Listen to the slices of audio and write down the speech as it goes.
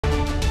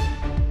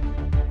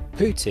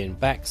Putin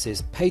backs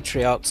his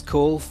patriarch's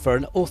call for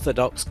an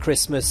Orthodox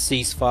Christmas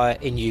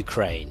ceasefire in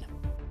Ukraine.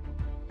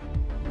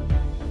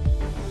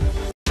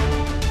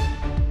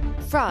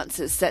 France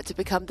is set to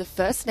become the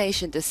first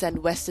nation to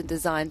send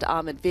Western-designed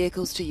armoured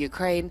vehicles to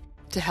Ukraine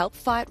to help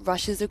fight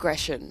Russia's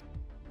aggression.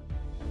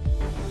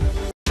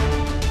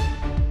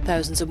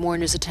 Thousands of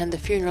mourners attend the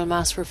funeral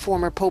mass for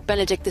former Pope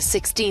Benedict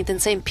XVI in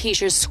St.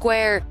 Peter's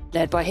Square,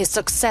 led by his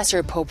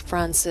successor, Pope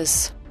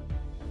Francis.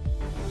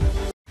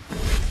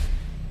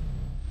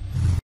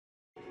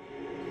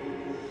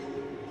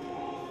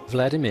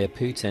 Vladimir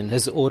Putin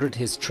has ordered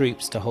his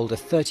troops to hold a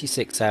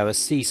 36-hour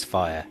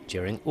ceasefire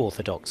during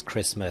Orthodox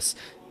Christmas.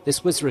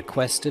 This was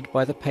requested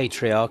by the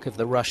Patriarch of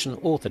the Russian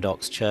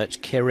Orthodox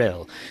Church,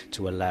 Kirill,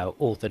 to allow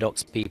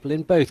Orthodox people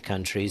in both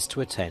countries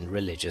to attend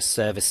religious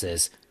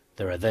services.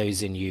 There are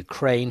those in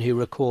Ukraine who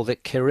recall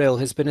that Kirill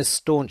has been a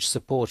staunch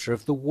supporter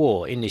of the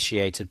war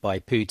initiated by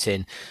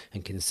Putin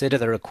and consider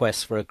the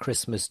request for a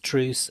Christmas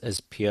truce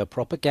as pure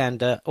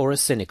propaganda or a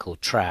cynical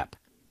trap.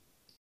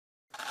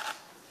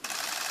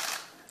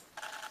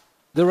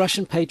 The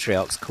Russian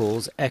Patriarch's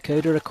calls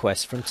echoed a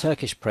request from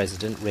Turkish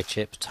President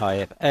Recep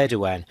Tayyip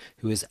Erdogan,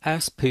 who has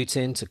asked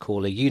Putin to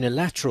call a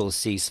unilateral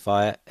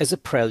ceasefire as a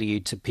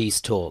prelude to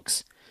peace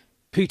talks.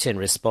 Putin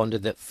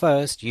responded that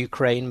first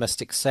Ukraine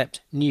must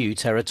accept new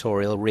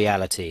territorial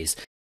realities.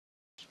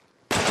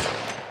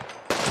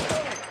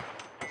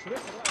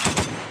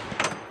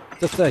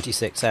 The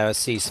 36-hour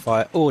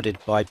ceasefire ordered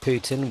by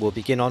Putin will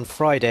begin on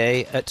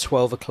Friday at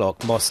 12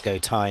 o'clock Moscow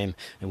time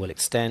and will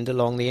extend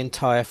along the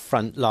entire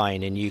front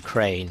line in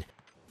Ukraine.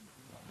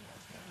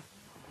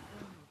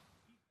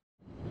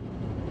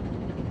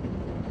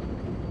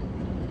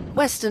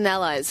 Western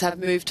allies have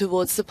moved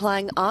towards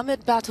supplying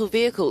armoured battle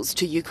vehicles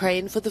to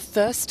Ukraine for the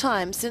first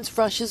time since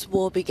Russia's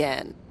war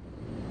began.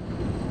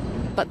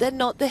 But they're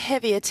not the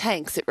heavier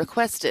tanks it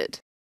requested.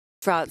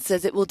 France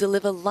says it will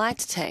deliver light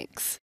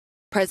tanks.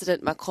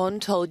 President Macron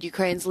told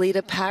Ukraine's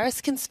leader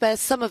Paris can spare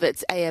some of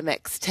its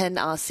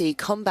AMX-10RC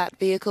combat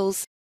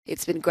vehicles.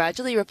 It's been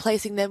gradually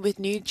replacing them with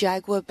new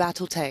Jaguar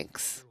battle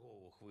tanks.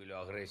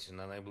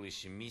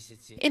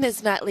 In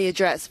his nightly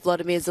address,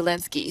 Volodymyr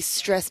Zelensky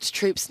stressed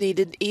troops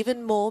needed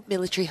even more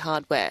military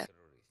hardware.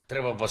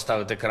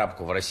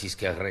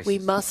 We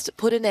must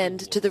put an end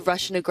to the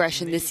Russian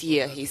aggression this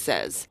year, he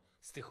says,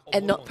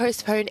 and not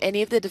postpone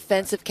any of the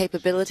defensive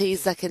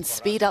capabilities that can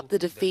speed up the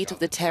defeat of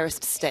the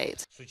terrorist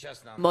state.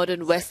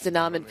 Modern Western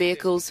armoured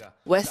vehicles,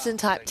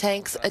 Western-type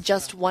tanks, are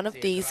just one of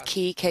these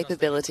key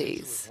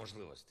capabilities.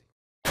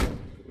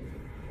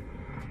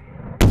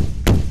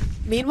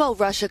 Meanwhile,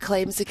 Russia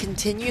claims a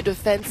continued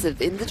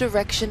offensive in the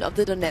direction of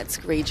the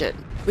Donetsk region,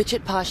 which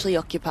it partially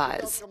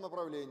occupies.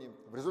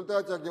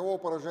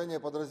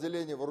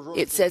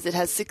 It says it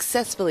has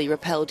successfully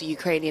repelled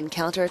Ukrainian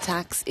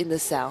counterattacks in the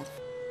south.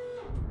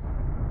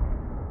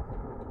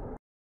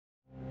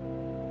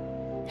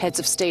 Heads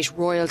of state,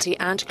 royalty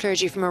and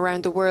clergy from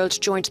around the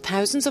world joined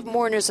thousands of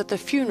mourners at the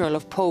funeral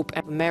of Pope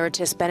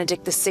Emeritus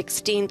Benedict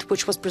XVI,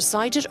 which was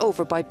presided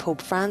over by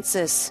Pope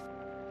Francis.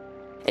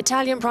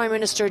 Italian Prime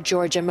Minister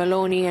Giorgia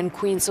Meloni and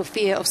Queen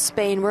Sofia of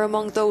Spain were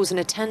among those in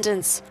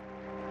attendance.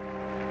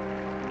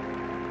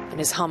 In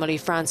his homily,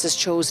 Francis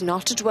chose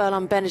not to dwell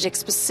on Benedict's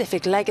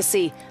specific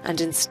legacy and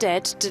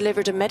instead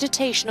delivered a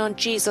meditation on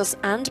Jesus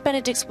and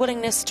Benedict's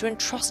willingness to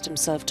entrust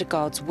himself to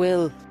God's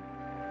will.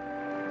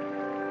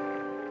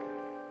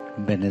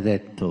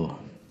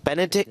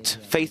 Benedict,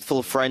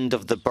 faithful friend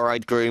of the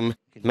bridegroom,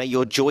 may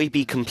your joy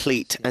be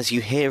complete as you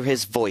hear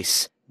his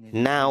voice,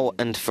 now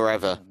and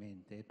forever.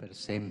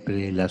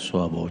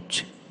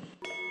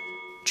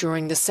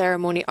 During the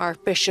ceremony,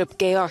 Archbishop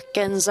Georg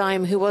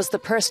Gensheim, who was the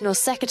personal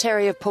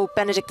secretary of Pope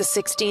Benedict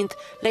XVI,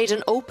 laid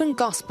an open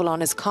gospel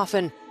on his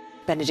coffin.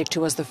 Benedict,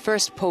 who was the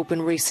first pope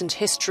in recent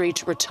history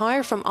to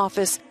retire from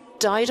office,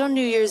 died on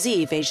New Year's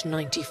Eve, aged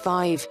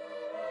 95.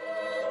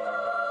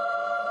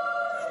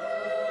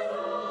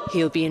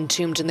 He'll be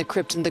entombed in the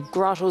crypt in the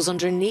grottos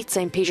underneath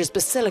St. Peter's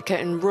Basilica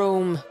in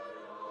Rome.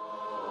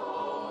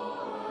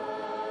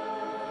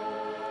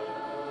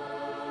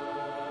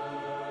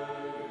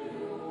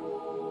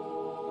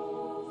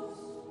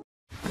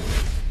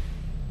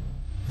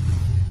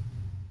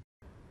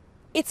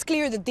 It's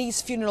clear that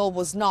this funeral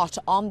was not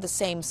on the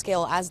same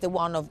scale as the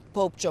one of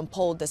Pope John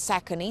Paul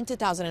II in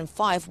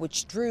 2005,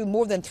 which drew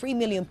more than 3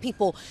 million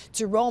people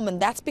to Rome.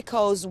 And that's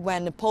because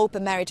when Pope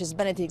Emeritus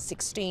Benedict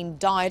XVI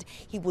died,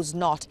 he was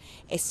not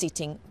a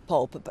sitting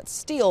pope. But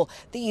still,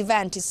 the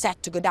event is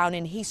set to go down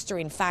in history.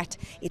 In fact,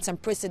 it's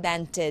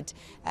unprecedented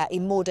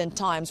in modern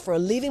times for a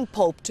living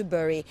pope to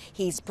bury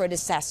his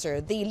predecessor.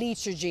 The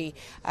liturgy,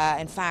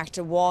 in fact,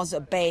 was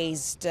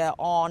based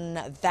on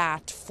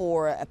that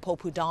for a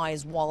pope who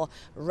dies while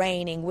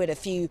reigning, with a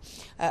few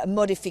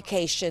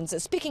modifications.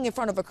 Speaking in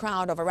front of a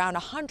crowd of around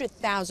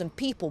 100,000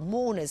 people,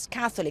 mourners,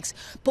 Catholics,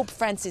 Pope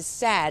Francis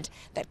said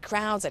that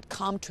crowds had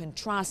come to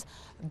entrust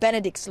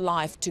Benedict's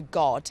life to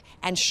God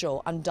and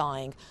show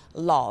undying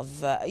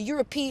love.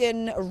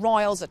 European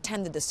royals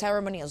attended the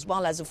ceremony, as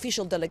well as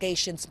official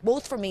delegations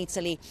both from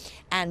Italy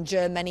and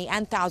Germany,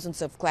 and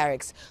thousands of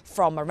clerics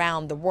from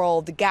around the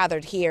world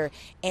gathered here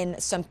in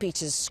St.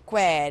 Peter's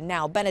Square.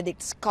 Now,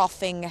 Benedict's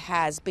coffin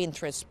has been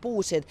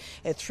transported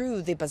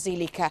through the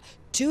Basilica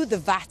to the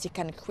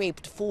Vatican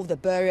crypt for the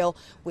burial,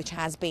 which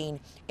has been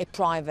a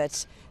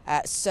private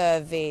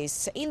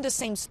service in the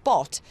same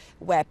spot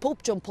where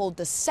Pope John Paul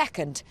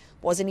II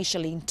was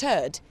initially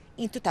interred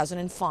in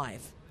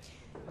 2005.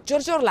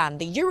 Giorgio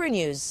Orlandi,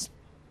 Euronews,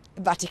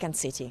 Vatican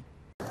City.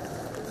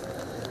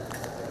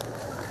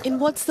 In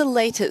what's the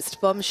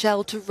latest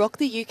bombshell to rock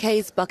the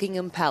UK's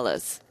Buckingham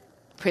Palace,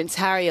 Prince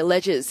Harry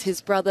alleges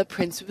his brother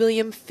Prince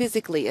William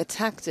physically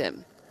attacked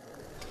him.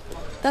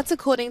 That's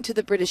according to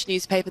the British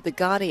newspaper The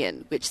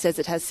Guardian, which says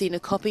it has seen a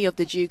copy of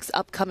the Duke's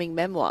upcoming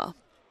memoir.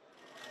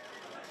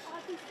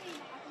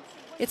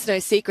 It's no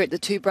secret the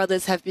two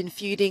brothers have been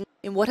feuding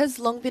in what has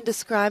long been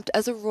described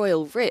as a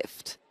royal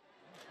rift.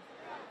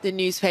 The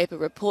newspaper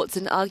reports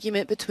an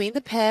argument between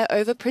the pair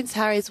over Prince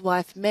Harry's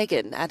wife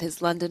Meghan at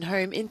his London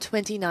home in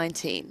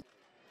 2019.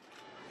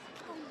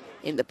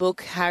 In the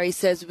book, Harry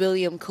says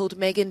William called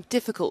Meghan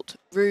difficult,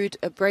 rude,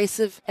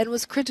 abrasive, and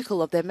was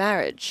critical of their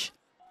marriage.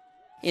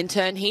 In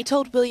turn, he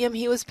told William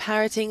he was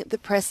parroting the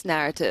press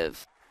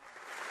narrative.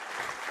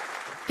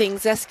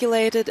 Things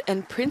escalated,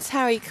 and Prince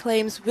Harry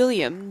claims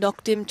William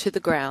knocked him to the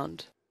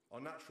ground.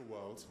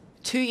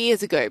 2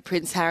 years ago,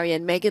 Prince Harry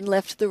and Meghan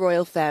left the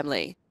royal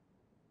family.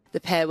 The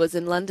pair was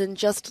in London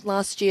just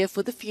last year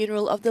for the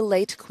funeral of the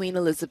late Queen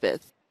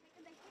Elizabeth,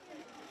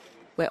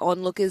 where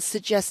onlookers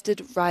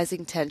suggested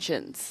rising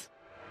tensions.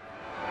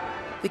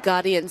 The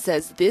Guardian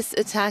says this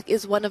attack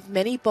is one of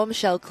many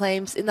bombshell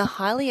claims in the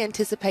highly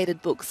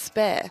anticipated book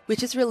Spare,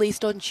 which is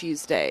released on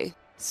Tuesday.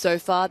 So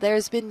far, there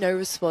has been no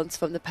response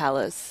from the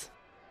palace.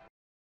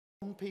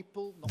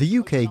 The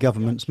UK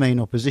government's main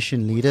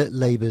opposition leader,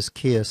 Labour's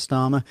Keir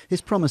Starmer, is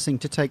promising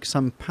to take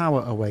some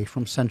power away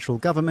from central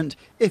government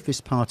if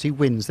his party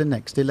wins the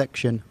next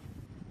election.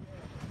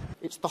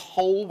 It's the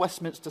whole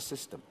Westminster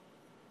system.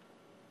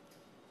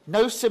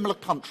 No similar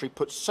country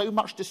puts so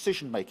much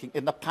decision-making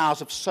in the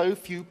powers of so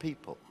few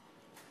people.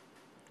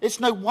 It's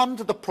no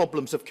wonder the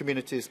problems of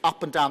communities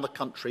up and down the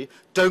country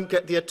don't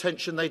get the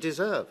attention they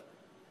deserve.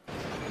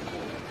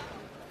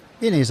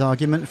 In his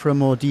argument for a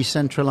more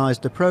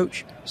decentralised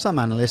approach, some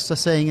analysts are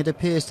saying it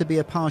appears to be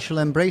a partial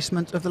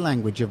embracement of the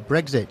language of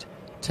Brexit,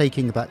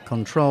 taking back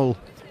control,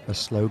 a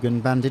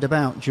slogan bandied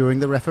about during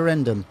the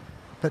referendum.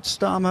 But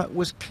Starmer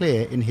was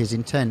clear in his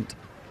intent.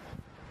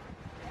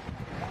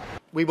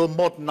 We will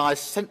modernise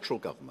central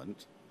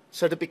government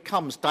so that it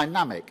becomes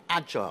dynamic,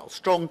 agile,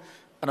 strong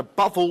and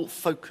above all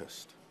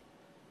focused,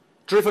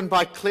 driven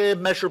by clear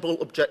measurable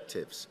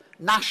objectives,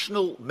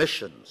 national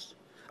missions,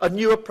 a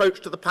new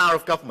approach to the power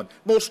of government,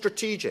 more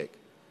strategic,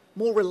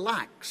 more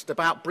relaxed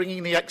about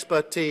bringing the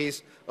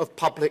expertise of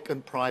public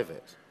and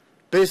private,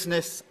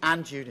 business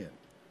and union,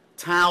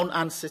 town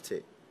and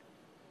city,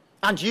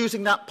 and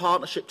using that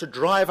partnership to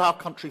drive our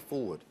country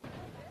forward.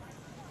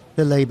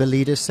 The Labour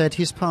leader said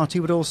his party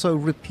would also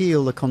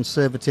repeal the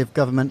Conservative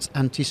government's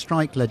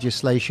anti-strike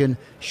legislation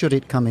should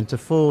it come into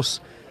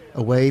force.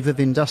 A wave of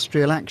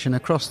industrial action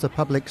across the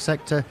public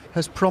sector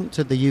has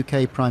prompted the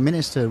UK Prime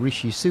Minister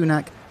Rishi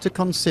Sunak to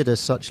consider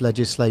such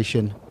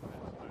legislation.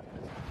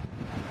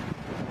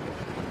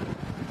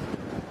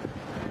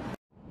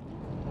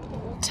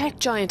 Tech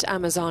giant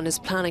Amazon is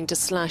planning to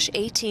slash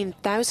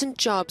 18,000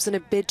 jobs in a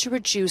bid to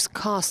reduce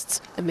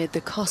costs amid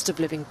the cost of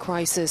living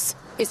crisis.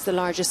 It's the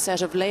largest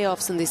set of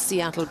layoffs in the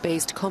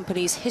Seattle-based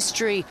company's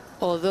history,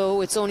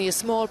 although it's only a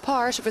small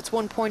part of its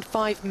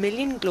 1.5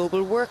 million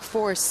global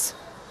workforce.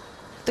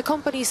 The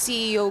company's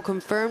CEO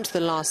confirmed the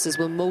losses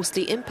will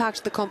mostly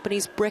impact the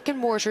company's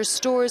brick-and-mortar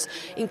stores,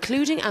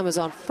 including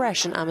Amazon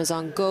Fresh and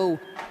Amazon Go,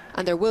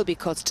 and there will be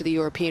cuts to the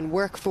European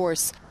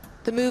workforce.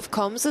 The move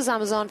comes as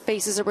Amazon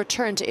faces a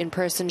return to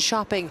in-person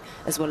shopping,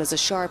 as well as a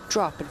sharp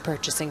drop in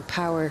purchasing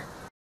power.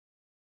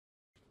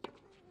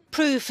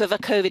 Proof of a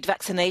COVID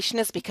vaccination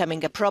is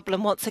becoming a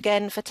problem once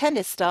again for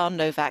tennis star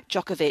Novak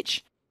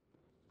Djokovic.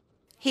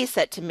 He's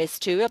set to miss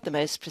two of the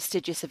most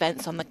prestigious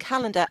events on the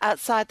calendar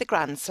outside the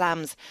Grand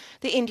Slams,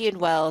 the Indian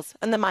Wells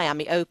and the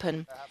Miami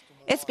Open.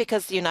 It's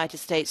because the United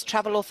States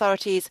travel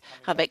authorities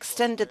have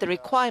extended the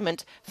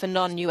requirement for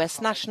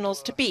non-US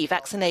nationals to be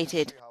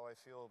vaccinated.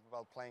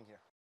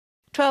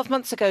 12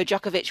 months ago,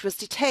 Djokovic was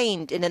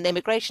detained in an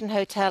immigration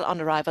hotel on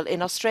arrival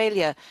in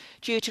Australia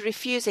due to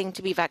refusing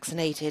to be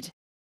vaccinated.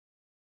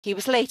 He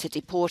was later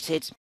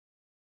deported.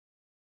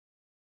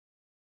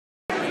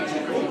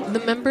 The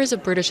members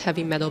of British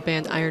heavy metal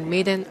band Iron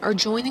Maiden are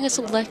joining a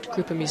select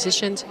group of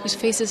musicians whose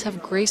faces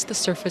have graced the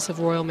surface of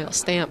Royal Mail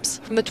stamps.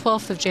 From the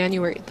 12th of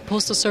January, the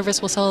Postal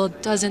Service will sell a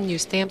dozen new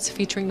stamps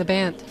featuring the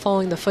band,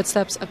 following the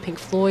footsteps of Pink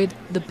Floyd,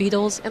 the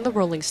Beatles, and the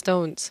Rolling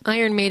Stones.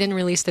 Iron Maiden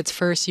released its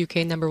first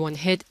UK #1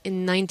 hit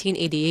in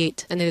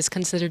 1988, and it is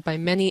considered by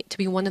many to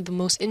be one of the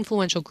most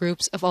influential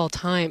groups of all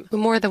time, with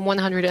more than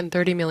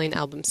 130 million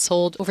albums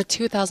sold, over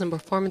 2,000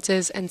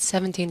 performances, and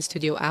 17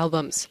 studio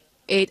albums.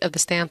 8 of the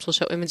stamps will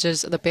show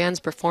images of the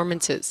band's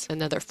performances.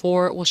 Another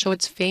 4 will show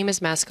its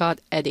famous mascot,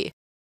 Eddie.